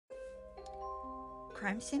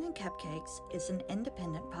Crime Scene and Cupcakes is an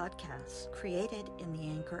independent podcast created in the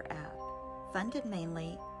Anchor app, funded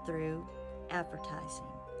mainly through advertising.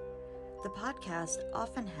 The podcast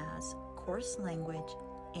often has coarse language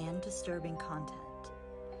and disturbing content.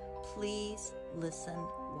 Please listen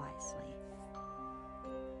wisely.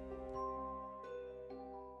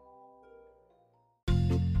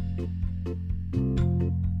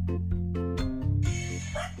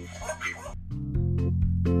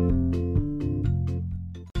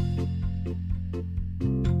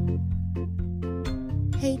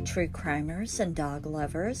 Hey true crimers and dog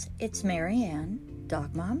lovers, it's Marianne,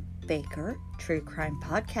 dog mom, baker, true crime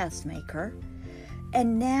podcast maker,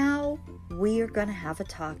 and now we are going to have a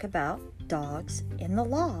talk about dogs in the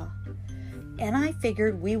law. And I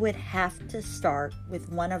figured we would have to start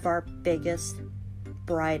with one of our biggest,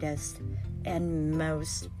 brightest, and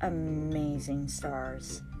most amazing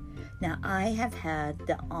stars. Now, I have had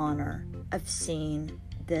the honor of seeing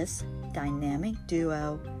this dynamic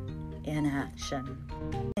duo in action.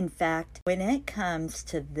 In fact, when it comes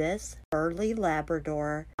to this burly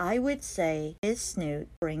Labrador, I would say his snoot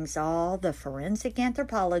brings all the forensic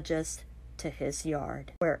anthropologists to his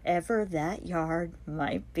yard, wherever that yard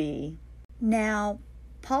might be. Now,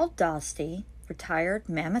 Paul Dostie, retired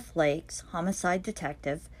Mammoth Lakes homicide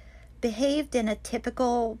detective, behaved in a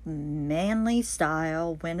typical manly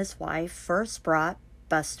style when his wife first brought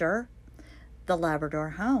Buster, the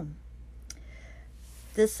Labrador, home.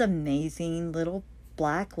 This amazing little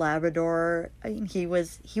black Labrador, he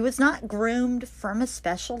was not groomed from a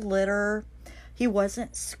special litter. He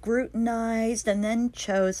wasn't scrutinized and then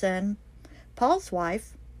chosen. Paul's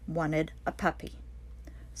wife wanted a puppy,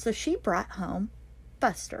 so she brought home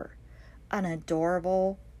Buster, an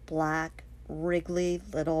adorable black wriggly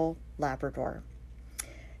little Labrador.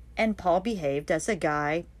 And Paul behaved as a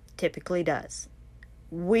guy typically does.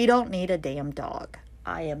 We don't need a damn dog.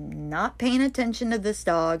 I am not paying attention to this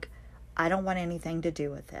dog. I don't want anything to do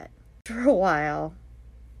with it. For a while,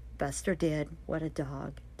 Buster did what a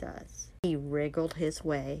dog does. He wriggled his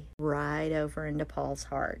way right over into Paul's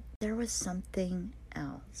heart. There was something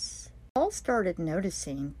else. Paul started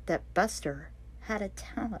noticing that Buster had a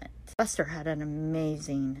talent. Buster had an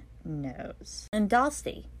amazing nose. And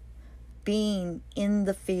Dostie, being in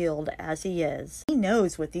the field as he is, he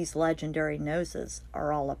knows what these legendary noses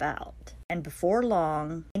are all about. And before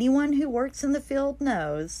long, anyone who works in the field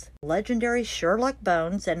knows legendary Sherlock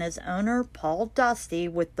bones and his owner Paul Dostie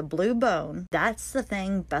with the blue bone, that's the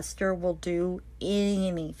thing Buster will do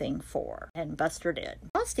anything for. And Buster did.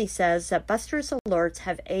 Dostie says that Buster's alerts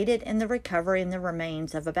have aided in the recovery in the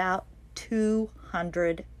remains of about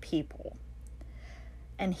 200 people.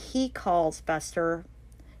 And he calls Buster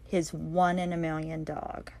his 1 in a million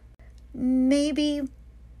dog. Maybe,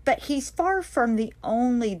 but he's far from the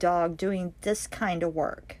only dog doing this kind of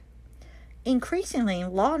work. Increasingly,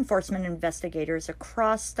 law enforcement investigators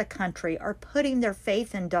across the country are putting their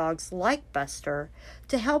faith in dogs like Buster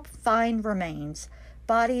to help find remains,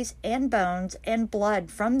 bodies and bones and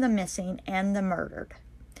blood from the missing and the murdered.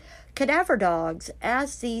 Cadaver dogs,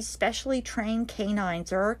 as these specially trained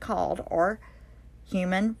canines are called, or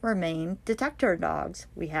human remain detector dogs.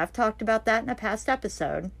 We have talked about that in a past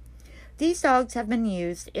episode. These dogs have been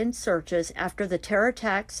used in searches after the terror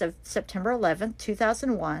attacks of September 11,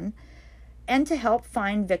 2001, and to help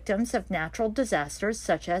find victims of natural disasters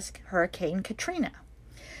such as Hurricane Katrina.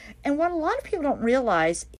 And what a lot of people don't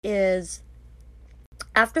realize is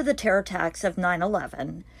after the terror attacks of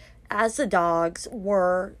 9/11, as the dogs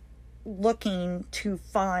were looking to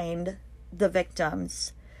find the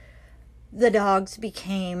victims, the dogs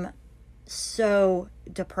became so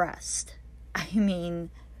depressed. I mean,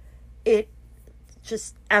 it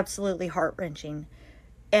just absolutely heart-wrenching.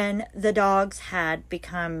 And the dogs had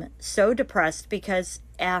become so depressed because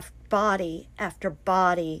body after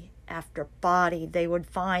body after body they would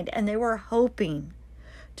find, and they were hoping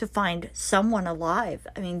to find someone alive.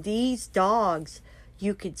 I mean, these dogs,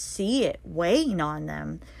 you could see it weighing on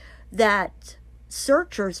them, that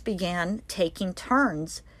searchers began taking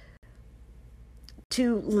turns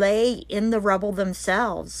to lay in the rubble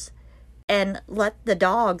themselves and let the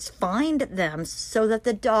dogs find them so that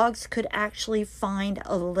the dogs could actually find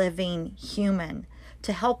a living human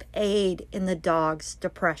to help aid in the dog's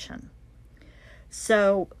depression.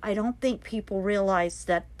 So I don't think people realize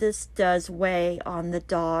that this does weigh on the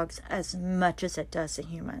dogs as much as it does the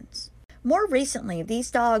humans. More recently,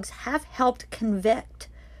 these dogs have helped convict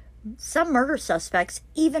some murder suspects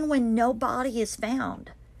even when no body is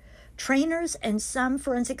found. Trainers and some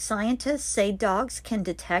forensic scientists say dogs can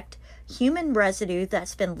detect human residue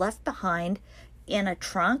that's been left behind in a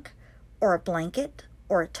trunk or a blanket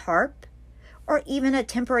or a tarp or even a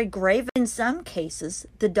temporary grave. In some cases,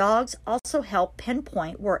 the dogs also help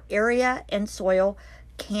pinpoint where area and soil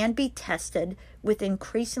can be tested with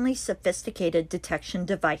increasingly sophisticated detection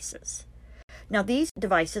devices. Now, these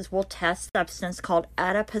devices will test a substance called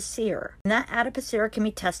adipocere. And that adipocere can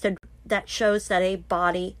be tested that shows that a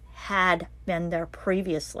body had been there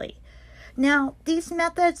previously. Now, these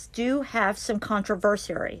methods do have some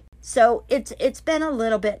controversy. So it's been a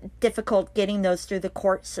little bit difficult getting those through the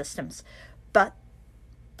court systems. But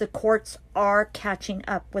the courts are catching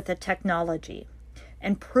up with the technology.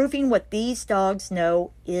 And proving what these dogs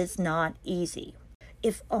know is not easy.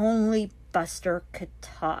 If only Buster could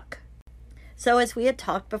talk. So as we had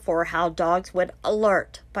talked before, how dogs would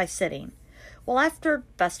alert by sitting. Well, after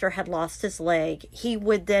Buster had lost his leg, he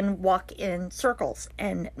would then walk in circles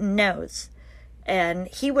and nose. And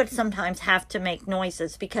he would sometimes have to make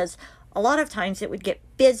noises because a lot of times it would get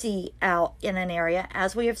busy out in an area.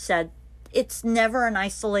 As we have said, it's never an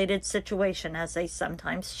isolated situation, as they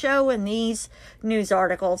sometimes show in these news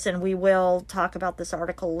articles. And we will talk about this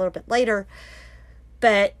article a little bit later.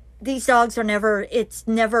 But these dogs are it's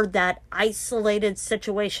never that isolated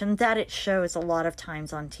situation that it shows a lot of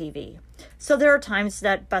times on TV. So there are times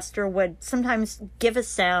that Buster would sometimes give a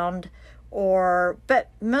sound, but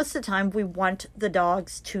most of the time we want the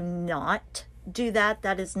dogs to not do that.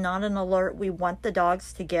 That is not an alert we want the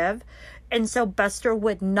dogs to give. And so Buster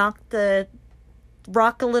would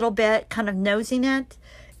rock a little bit, kind of nosing it.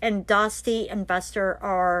 And Dostie and Buster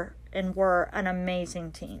were an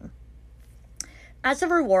amazing team. As a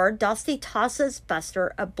reward, Dostie tosses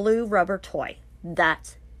Buster a blue rubber toy.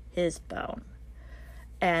 That's his bone.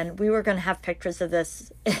 And we were going to have pictures of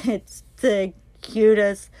this. It's the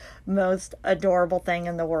cutest, most adorable thing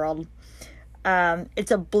in the world.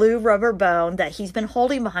 It's a blue rubber bone that he's been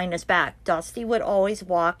holding behind his back. Dostie would always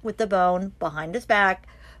walk with the bone behind his back.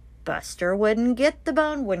 Buster wouldn't get the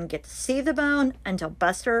bone, wouldn't get to see the bone until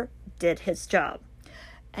Buster did his job.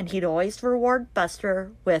 And he'd always reward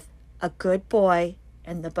Buster with a good boy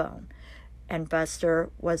and the bone. And Buster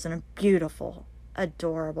was a beautiful,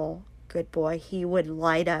 adorable, good boy. He would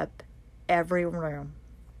light up every room.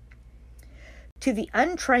 To the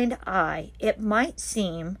untrained eye, it might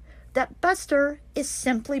seem that Buster is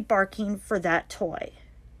simply barking for that toy.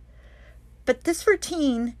 But this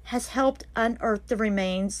routine has helped unearth the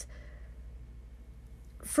remains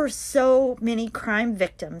for so many crime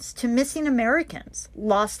victims, to missing Americans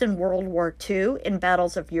lost in World War II in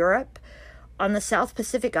battles of Europe, on the South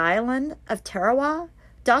Pacific island of Tarawa.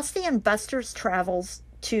 Dostie and Buster's travels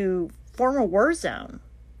to former war zone,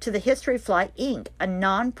 to the History Flight Inc., a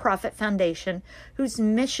non-profit foundation whose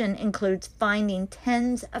mission includes finding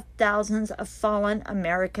tens of thousands of fallen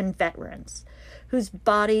American veterans whose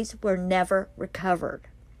bodies were never recovered.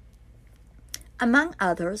 Among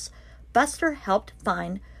others, Buster helped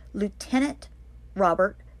find Lieutenant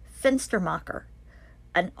Robert Finstermacher,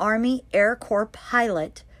 an Army Air Corps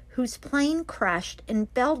pilot whose plane crashed in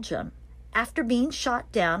Belgium after being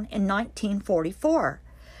shot down in 1944.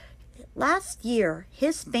 Last year,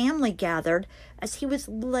 his family gathered as he was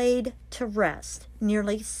laid to rest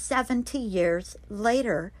nearly 70 years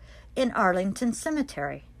later in Arlington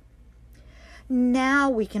Cemetery. Now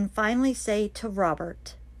we can finally say to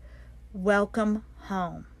Robert, welcome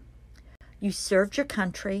home. You served your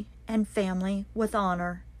country and family with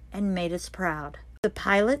honor and made us proud. The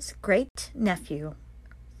pilot's great-nephew,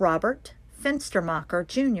 Robert Finstermacher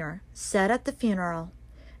Jr., said at the funeral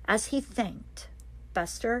as he thanked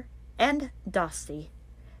Buster and Dostie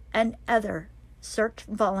and other search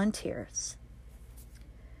volunteers.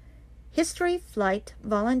 History Flight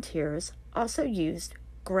volunteers also used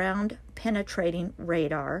ground-penetrating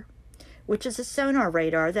radar, which is a sonar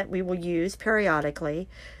radar that we will use periodically.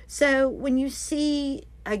 So when you see,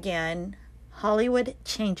 again, Hollywood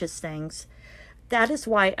changes things, that is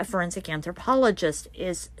why a forensic anthropologist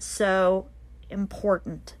is so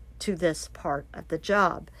important to this part of the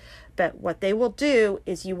job. But what they will do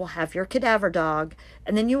is you will have your cadaver dog,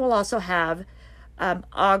 and then you will also have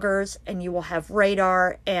augers, and you will have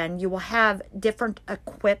radar, and you will have different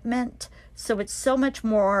equipment. So it's so much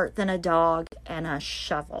more than a dog and a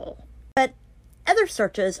shovel. But other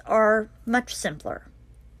searches are much simpler.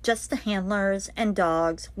 Just the handlers and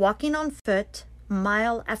dogs walking on foot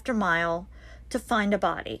mile after mile to find a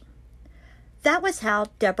body. That was how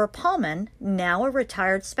Deborah Pullman, now a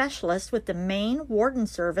retired specialist with the Maine Warden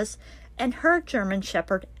Service, and her German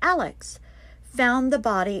Shepherd Alex, found the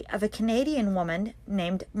body of a Canadian woman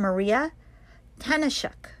named Maria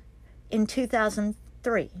Tanishuk in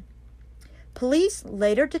 2003. Police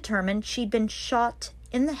later determined she'd been shot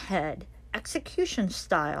in the head, execution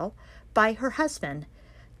style, by her husband,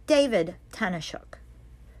 David Tanashuk.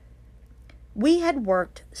 We had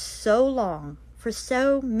worked so long, for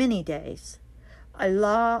so many days, a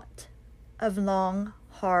lot of long,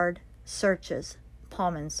 hard searches,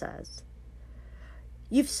 Pullman says.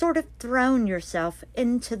 You've sort of thrown yourself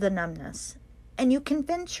into the numbness, and you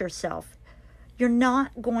convince yourself you're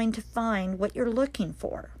not going to find what you're looking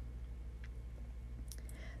for.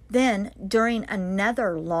 Then, during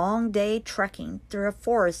another long day trekking through a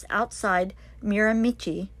forest outside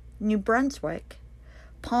Miramichi, New Brunswick,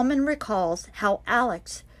 Pullman recalls how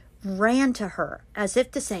Alex ran to her as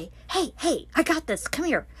if to say, Hey, I got this. Come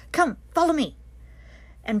here. Come, follow me.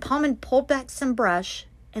 And Pullman pulled back some brush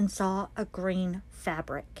and saw a green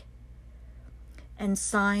fabric and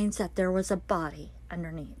signs that there was a body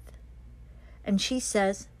underneath. And she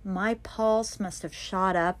says, my pulse must have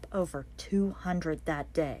shot up over 200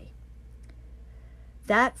 that day.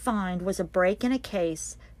 That find was a break in a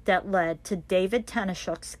case that led to David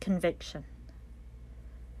Tanashuk's conviction.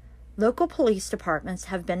 Local police departments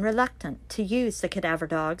have been reluctant to use the cadaver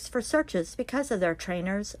dogs for searches because of their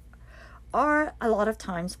trainers are a lot of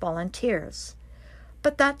times volunteers.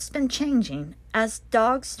 But that's been changing as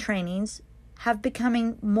dogs' trainings have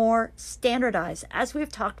becoming more standardized. As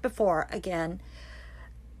we've talked before, again,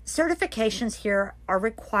 certifications here are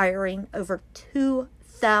requiring over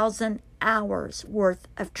 2,000 hours worth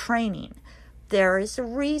of training. There is a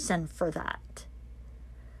reason for that.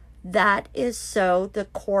 That is so the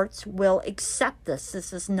courts will accept this.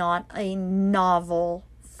 This is not a novel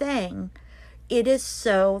thing. It is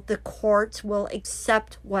so the courts will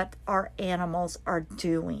accept what our animals are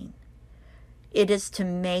doing. It is to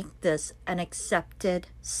make this an accepted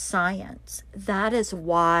science. That is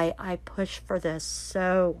why I push for this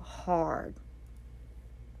so hard.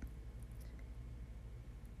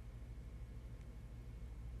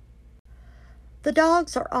 The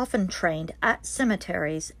dogs are often trained at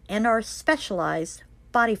cemeteries and are specialized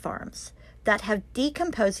body farms that have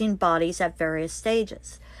decomposing bodies at various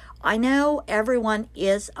stages. I know everyone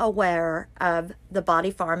is aware of the body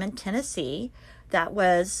farm in Tennessee that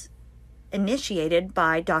was initiated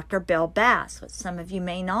by Dr. Bill Bass, which some of you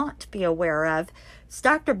may not be aware of.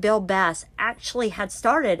 Dr. Bill Bass actually had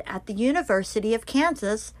started at the University of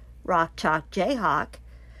Kansas, Rock Chalk Jayhawk,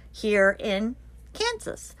 here in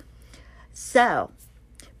Kansas.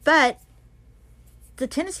 But the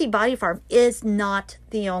Tennessee Body Farm is not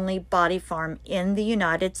the only body farm in the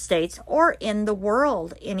United States or in the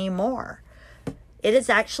world anymore. It has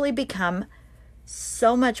actually become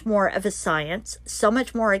so much more of a science, so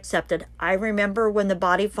much more accepted. I remember when the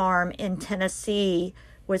body farm in Tennessee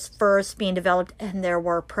was first being developed and there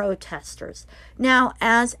were protesters. Now,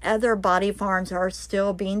 as other body farms are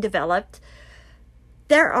still being developed,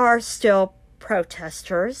 there are still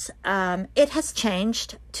protesters. It has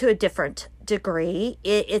changed to a different degree.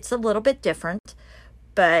 It's a little bit different,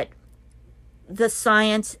 but the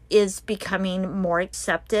science is becoming more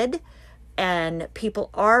accepted and people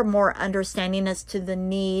are more understanding as to the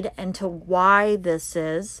need and to why this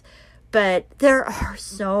is. But there are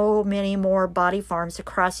so many more body farms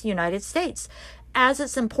across the United States, as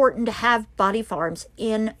it's important to have body farms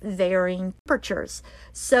in varying temperatures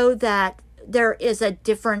so that there is a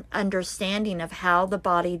different understanding of how the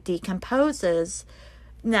body decomposes.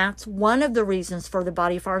 And that's one of the reasons for the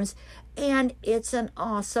body farms. And it's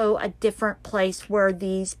also a different place where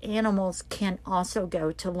these animals can also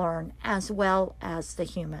go to learn, as well as the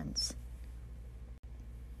humans.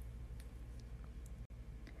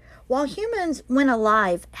 While humans, when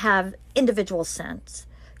alive, have individual scents,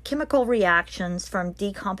 chemical reactions from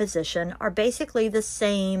decomposition are basically the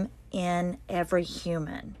same in every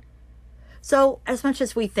human. So as much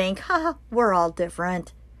as we think, we're all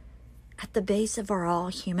different, at the base of our all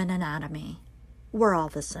human anatomy, we're all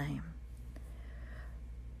the same.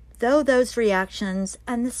 Though those reactions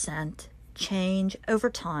and the scent change over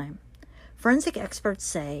time, forensic experts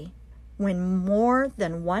say when more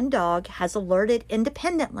than one dog has alerted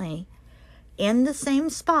independently in the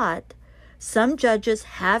same spot, some judges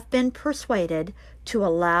have been persuaded to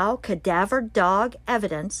allow cadaver dog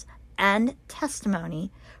evidence and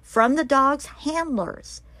testimony from the dog's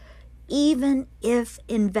handlers, even if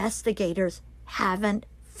investigators haven't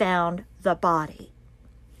found the body.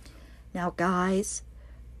 Now, guys,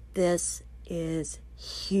 this is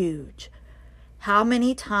huge. How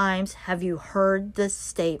many times have you heard the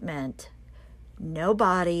statement, no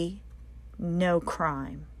body, no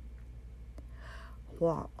crime?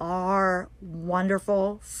 Well, our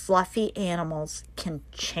wonderful, fluffy animals can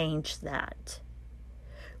change that.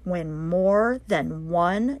 When more than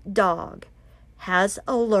one dog has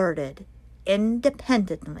alerted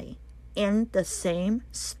independently in the same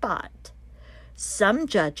spot, some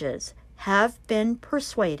judges have been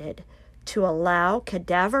persuaded to allow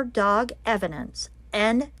cadaver dog evidence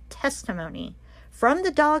and testimony from the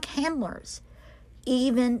dog handlers,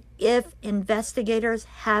 even if investigators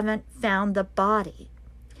haven't found the body.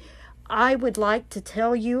 I would like to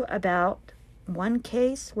tell you about one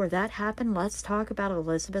case where that happened. Let's talk about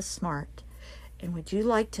Elizabeth Smart. And would you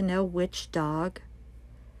like to know which dog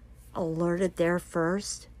alerted there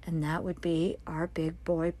first? And that would be our big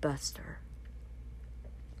boy Buster.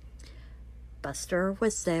 Buster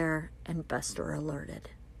was there, and Buster alerted.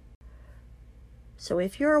 So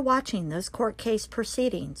if you're watching those court case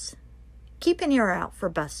proceedings, keep an ear out for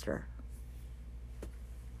Buster.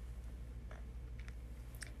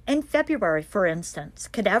 In February, for instance,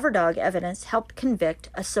 cadaver dog evidence helped convict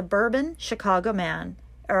a suburban Chicago man,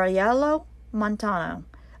 Ariello Montano,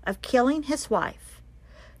 of killing his wife.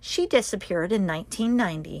 She disappeared in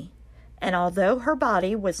 1990, and although her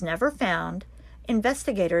body was never found,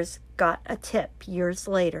 investigators got a tip years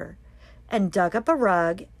later and dug up a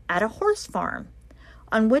rug at a horse farm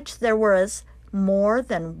on which there was more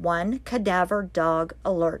than one cadaver dog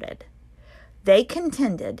alerted. They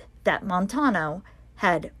contended that Montano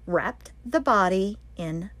had wrapped the body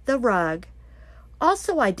in the rug,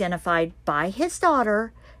 also identified by his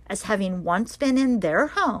daughter as having once been in their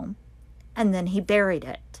home, and then he buried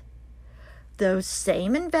it. Those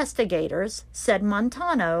same investigators said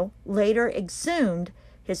Montano later exhumed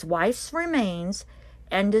his wife's remains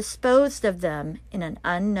and disposed of them in an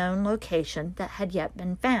unknown location that had yet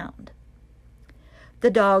been found.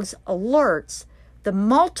 The dog's alerts, the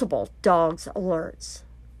multiple dog's alerts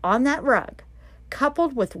on that rug,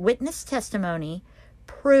 coupled with witness testimony,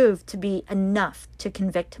 proved to be enough to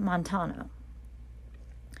convict Montano.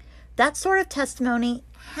 That sort of testimony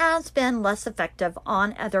has been less effective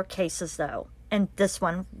on other cases, though, and this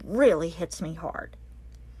one really hits me hard.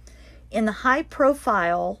 In the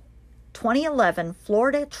high-profile 2011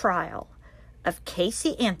 Florida trial of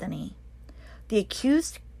Casey Anthony, the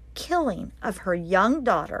accused killing of her young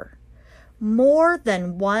daughter, more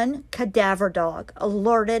than one cadaver dog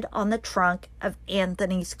alerted on the trunk of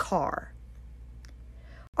Anthony's car.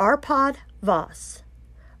 Arpad Voss,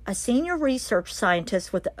 a senior research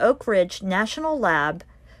scientist with the Oak Ridge National Lab,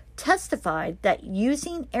 testified that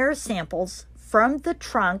using air samples from the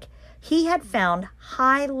trunk, he had found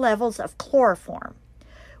high levels of chloroform,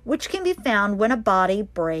 which can be found when a body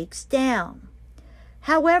breaks down.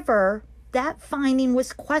 However, that finding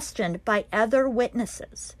was questioned by other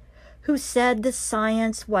witnesses who said the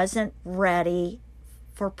science wasn't ready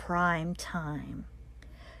for prime time.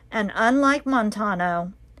 And unlike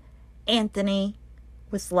Montano, Anthony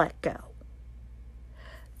was let go.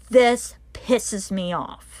 This pisses me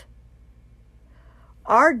off.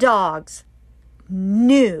 Our dogs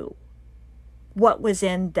knew what was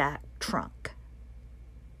in that trunk,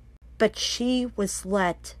 but she was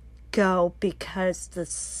let go because the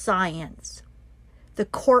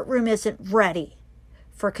courtroom isn't ready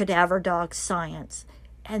for cadaver dog science,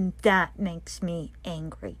 and that makes me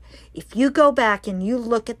angry. If you go back and you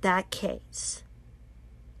look at that case,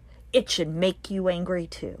 it should make you angry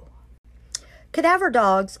too. Cadaver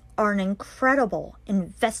dogs are an incredible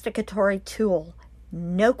investigatory tool,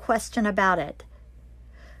 no question about it.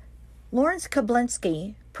 Lawrence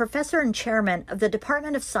Koblinski, professor and chairman of the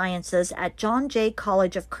Department of Sciences at John Jay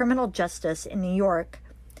College of Criminal Justice in New York,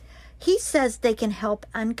 he says they can help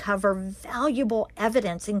uncover valuable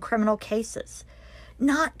evidence in criminal cases,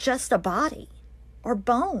 not just a body or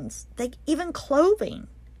bones, even clothing.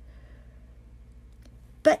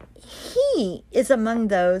 But he is among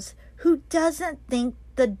those who doesn't think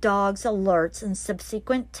the dog's alerts and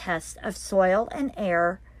subsequent tests of soil and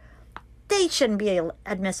air, they shouldn't be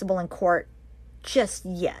admissible in court just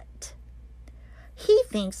yet. He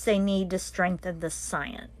thinks they need to strengthen the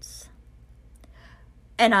science.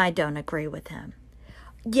 And I don't agree with him.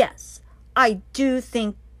 Yes, I do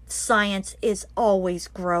think science is always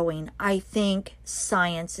growing. I think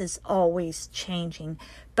science is always changing.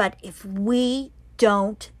 But if we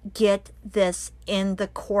don't get this in the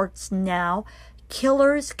courts now,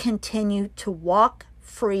 killers continue to walk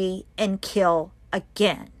free and kill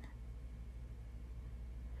again.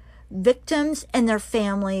 Victims and their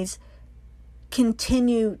families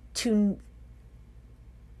continue to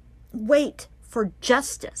wait for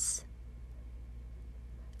justice.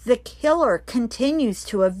 The killer continues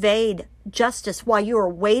to evade justice while you are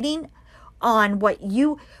waiting on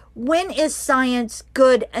when is science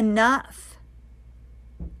good enough?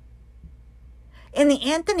 In the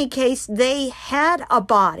Anthony case, they had a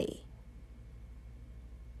body.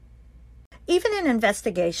 Even in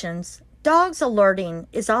investigations Dogs alerting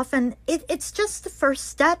is often, it's just the first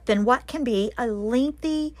step in what can be a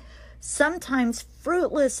lengthy, sometimes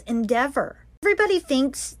fruitless endeavor. Everybody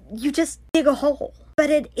thinks you just dig a hole,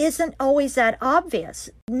 but it isn't always that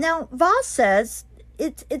obvious. Now, Voss says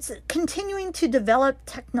it's continuing to develop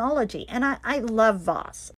technology, and I love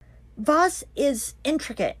Voss. Voss is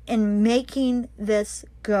intricate in making this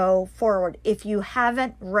go forward. If you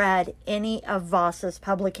haven't read any of Voss's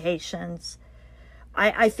publications,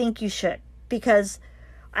 I think you should, because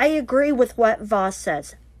I agree with what Voss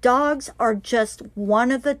says. Dogs are just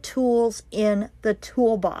one of the tools in the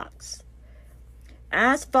toolbox.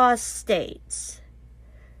 As Voss states,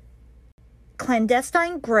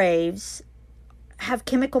 clandestine graves have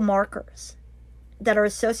chemical markers that are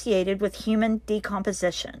associated with human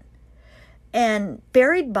decomposition, and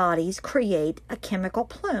buried bodies create a chemical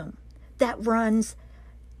plume that runs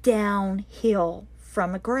downhill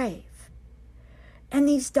from a grave. And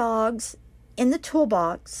these dogs in the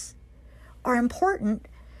toolbox are important.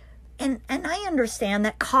 And I understand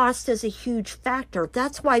that cost is a huge factor.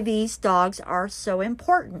 That's why these dogs are so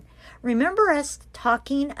important. Remember us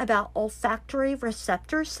talking about olfactory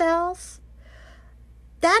receptor cells?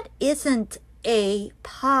 That isn't a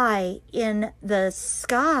pie in the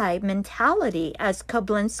sky mentality as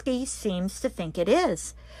Koblinski seems to think it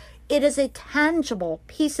is. It is a tangible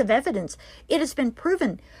piece of evidence. It has been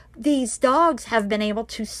proven. These dogs have been able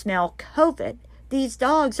to smell COVID. These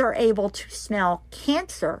dogs are able to smell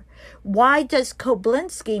cancer. Why does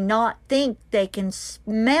Koblinski not think they can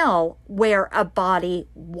smell where a body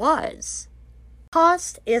was?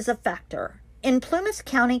 Cost is a factor. In Plumas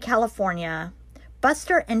County, California,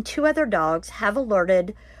 Buster and 2 other dogs have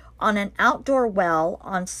alerted on an outdoor well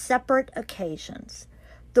on separate occasions.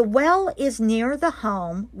 The well is near the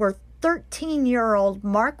home where 13-year-old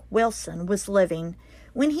Mark Wilson was living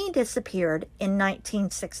when he disappeared in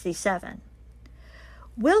 1967.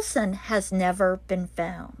 Wilson has never been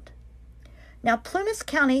found. Now, Plumas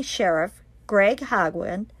County Sheriff Greg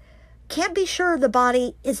Hagwood can't be sure the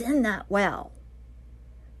body is in that well,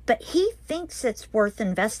 but he thinks it's worth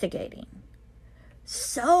investigating.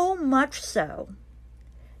 So much so,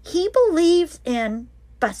 he believes in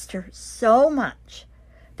Buster so much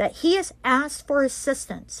that he has asked for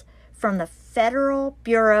assistance from the Federal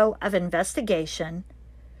Bureau of Investigation,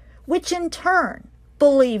 which in turn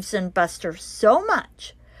believes in Buster so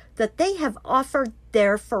much that they have offered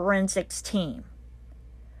their forensics team.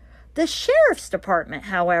 The Sheriff's Department,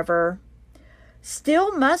 however,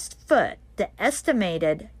 still must foot the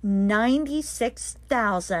estimated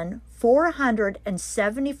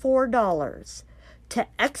 $96,474 to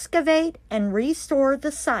excavate and restore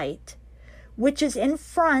the site, which is in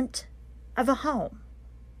front of a home.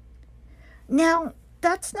 Now,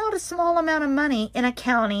 that's not a small amount of money in a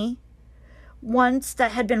county once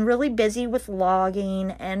that had been really busy with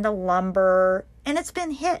logging and the lumber, and it's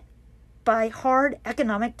been hit by hard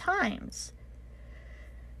economic times.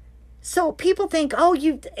 So people think, I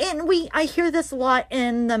hear this a lot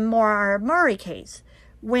in the Murray case,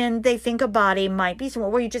 when they think a body might be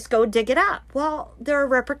somewhere where you just go dig it up. Well, there are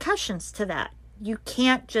repercussions to that. You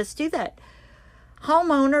can't just do that.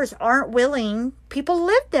 Homeowners aren't willing. People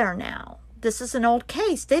live there now. This is an old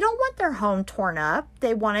case. They don't want their home torn up.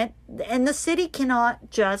 They want it, and the city cannot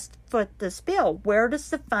just foot this bill. Where does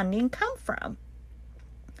the funding come from?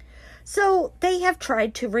 So they have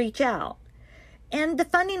tried to reach out, and the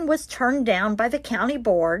funding was turned down by the county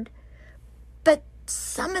board. But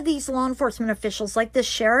some of these law enforcement officials, like the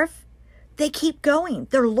sheriff, they keep going.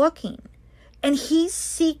 They're looking, and he's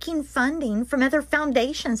seeking funding from other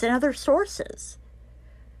foundations and other sources.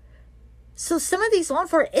 So some of these law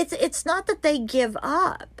enforcement, it's not that they give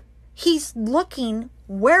up. He's looking,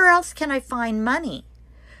 where else can I find money?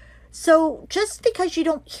 So just because you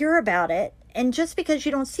don't hear about it, and just because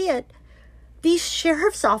you don't see it, these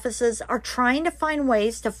sheriff's offices are trying to find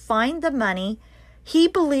ways to find the money. He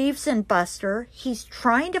believes in Buster. He's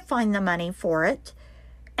trying to find the money for it,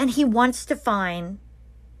 and he wants to find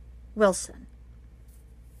Wilson.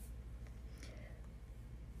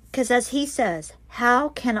 Because as he says, how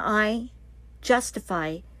can I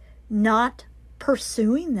justify not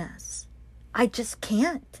pursuing this? I just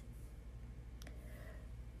can't.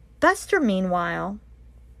 Buster, meanwhile,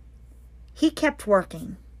 he kept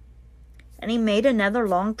working, and he made another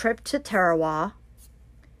long trip to Tarawa.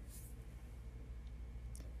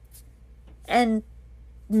 And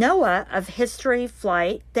Noah of History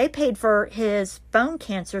Flight, they paid for his bone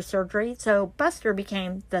cancer surgery, so Buster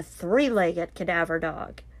became the 3-legged cadaver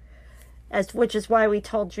dog. Which is why we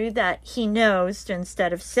told you that he nosed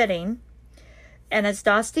instead of sitting. And as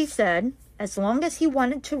Dostie said, as long as he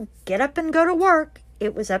wanted to get up and go to work,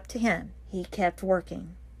 it was up to him. He kept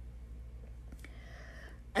working.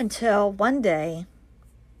 Until one day,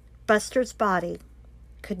 Buster's body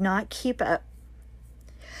could not keep up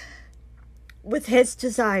with his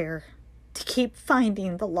desire to keep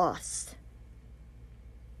finding the lost.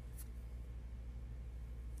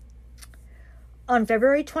 On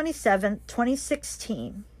February 27,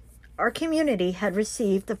 2016, our community had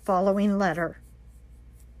received the following letter.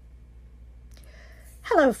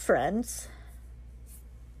 Hello, friends.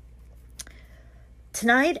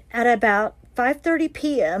 Tonight at about 5:30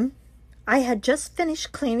 p.m., I had just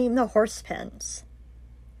finished cleaning the horse pens.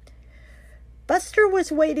 Buster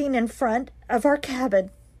was waiting in front of our cabin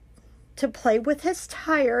to play with his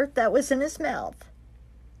tire that was in his mouth.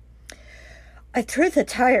 I threw the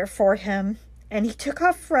tire for him, and he took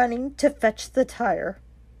off running to fetch the tire.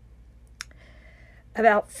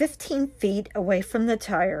 About 15 feet away from the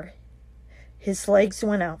tire, his legs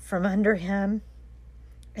went out from under him,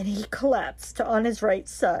 and he collapsed on his right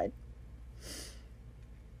side.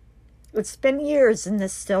 It's been years, and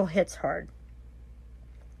this still hits hard.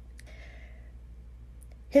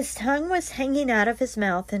 His tongue was hanging out of his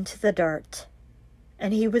mouth into the dirt,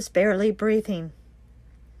 and he was barely breathing.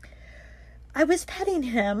 I was petting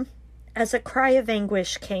him as a cry of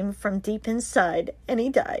anguish came from deep inside, and he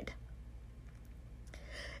died.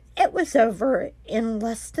 It was over in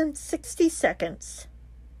less than 60 seconds.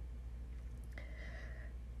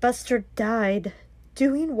 Buster died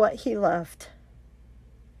doing what he loved.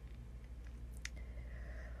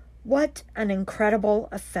 What an incredible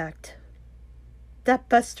effect that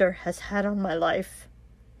Buster has had on my life.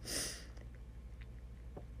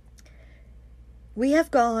 We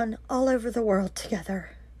have gone all over the world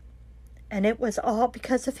together, and it was all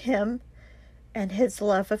because of him and his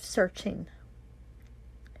love of searching.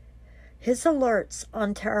 His alerts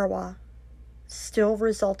on Tarawa still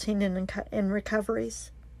resulting in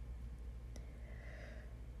recoveries.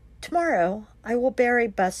 Tomorrow, I will bury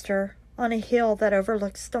Buster on a hill that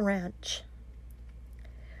overlooks the ranch.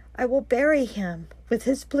 I will bury him with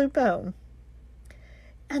his blue bone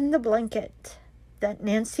and the blanket that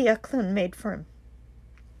Nancy Uckland made for him.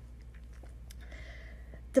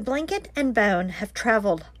 The blanket and bone have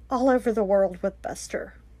traveled all over the world with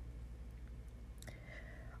Buster.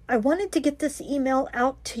 I wanted to get this email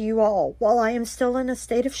out to you all while I am still in a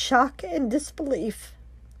state of shock and disbelief,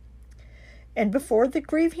 and before the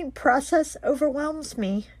grieving process overwhelms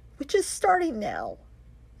me, which is starting now.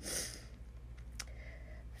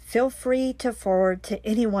 Feel free to forward to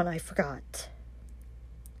anyone I forgot.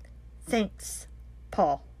 Thanks,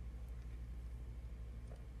 Paul.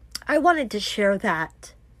 I wanted to share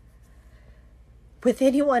that with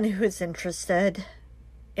anyone who is interested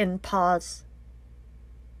in Paws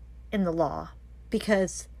in the law,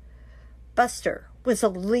 because Buster was a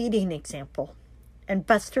leading example, and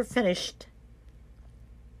Buster finished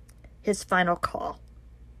his final call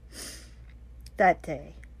that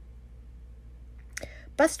day.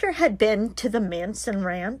 Buster had been to the Manson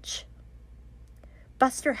Ranch.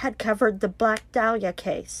 Buster had covered the Black Dahlia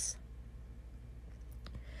case.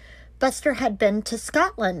 Buster had been to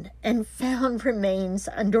Scotland and found remains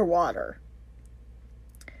underwater.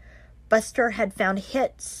 Buster had found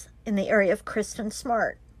hits in the area of Kristen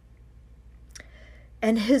Smart.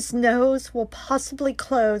 And his nose will possibly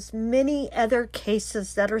close many other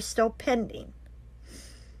cases that are still pending.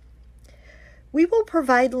 We will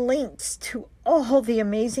provide links to all the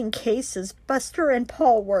amazing cases Buster and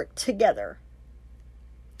Paul worked together.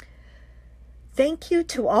 Thank you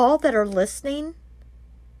to all that are listening.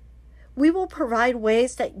 We will provide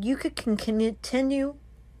ways that you can continue.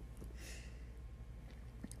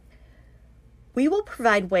 We will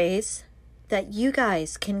provide ways that you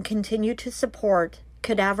guys can continue to support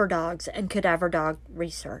cadaver dogs and cadaver dog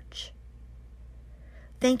research.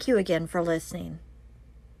 Thank you again for listening.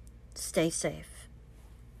 Stay safe.